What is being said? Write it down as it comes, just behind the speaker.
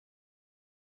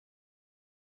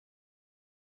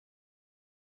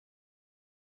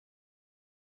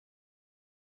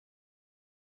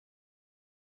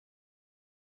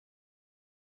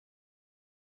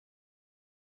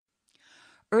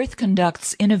Earth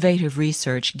conducts innovative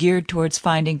research geared towards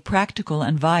finding practical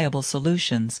and viable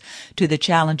solutions to the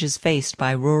challenges faced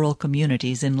by rural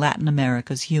communities in Latin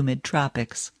America's humid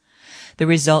tropics. The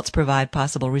results provide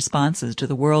possible responses to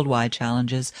the worldwide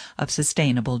challenges of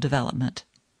sustainable development.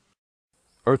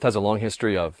 Earth has a long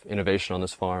history of innovation on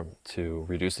this farm to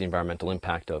reduce the environmental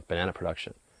impact of banana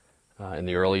production. In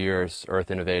the early years, Earth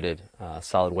innovated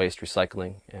solid waste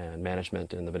recycling and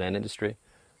management in the banana industry.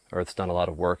 Earth's done a lot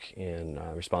of work in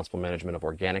responsible management of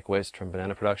organic waste from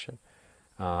banana production.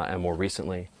 And more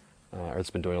recently, Earth's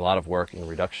been doing a lot of work in the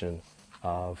reduction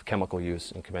of chemical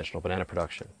use in conventional banana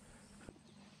production.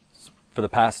 For the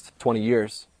past 20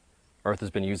 years, Earth has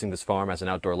been using this farm as an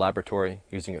outdoor laboratory,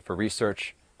 using it for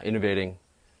research, innovating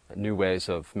new ways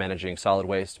of managing solid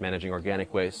waste, managing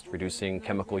organic waste, reducing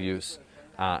chemical use,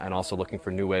 and also looking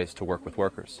for new ways to work with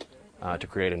workers to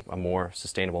create a more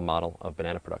sustainable model of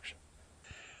banana production.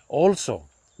 Also,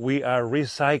 we are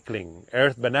recycling.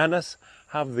 Earth bananas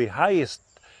have the highest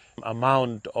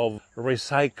amount of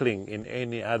recycling in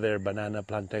any other banana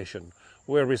plantation.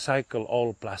 We recycle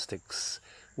all plastics.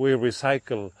 We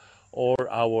recycle all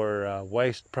our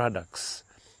waste products.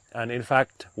 And in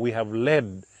fact, we have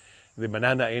led the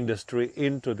banana industry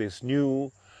into this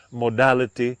new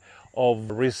modality of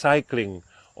recycling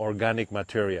organic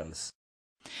materials.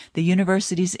 The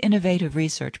university's innovative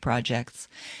research projects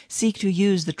seek to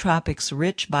use the tropics'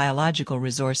 rich biological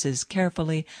resources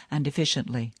carefully and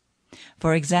efficiently.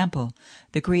 For example,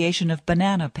 the creation of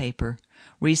banana paper,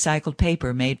 recycled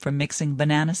paper made from mixing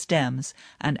banana stems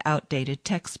and outdated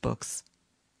textbooks.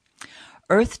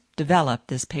 Earth developed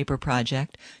this paper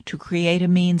project to create a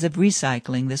means of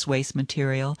recycling this waste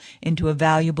material into a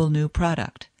valuable new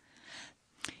product.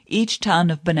 Each ton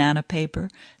of banana paper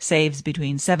saves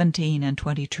between 17 and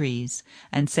 20 trees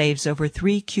and saves over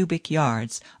 3 cubic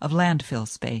yards of landfill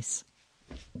space.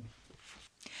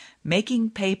 Making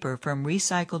paper from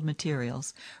recycled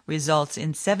materials results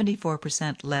in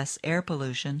 74% less air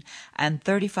pollution and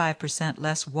 35%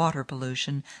 less water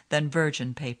pollution than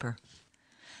virgin paper.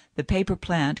 The paper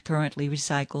plant currently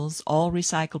recycles all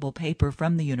recyclable paper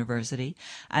from the university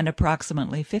and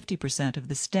approximately 50% of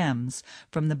the stems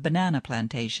from the banana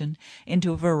plantation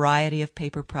into a variety of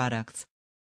paper products.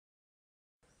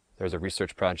 There's a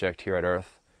research project here at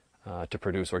Earth to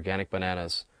produce organic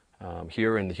bananas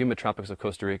here in the humid tropics of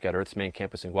Costa Rica at Earth's main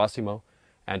campus in Guasimo,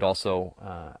 and also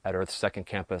at Earth's second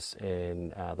campus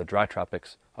in the dry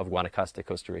tropics of Guanacaste,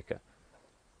 Costa Rica.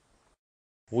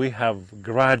 We have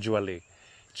gradually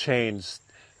changed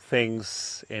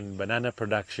things in banana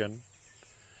production.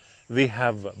 They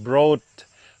have brought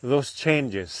those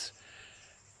changes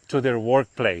to their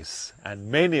workplace, and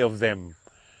many of them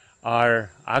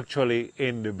are actually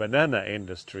in the banana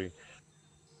industry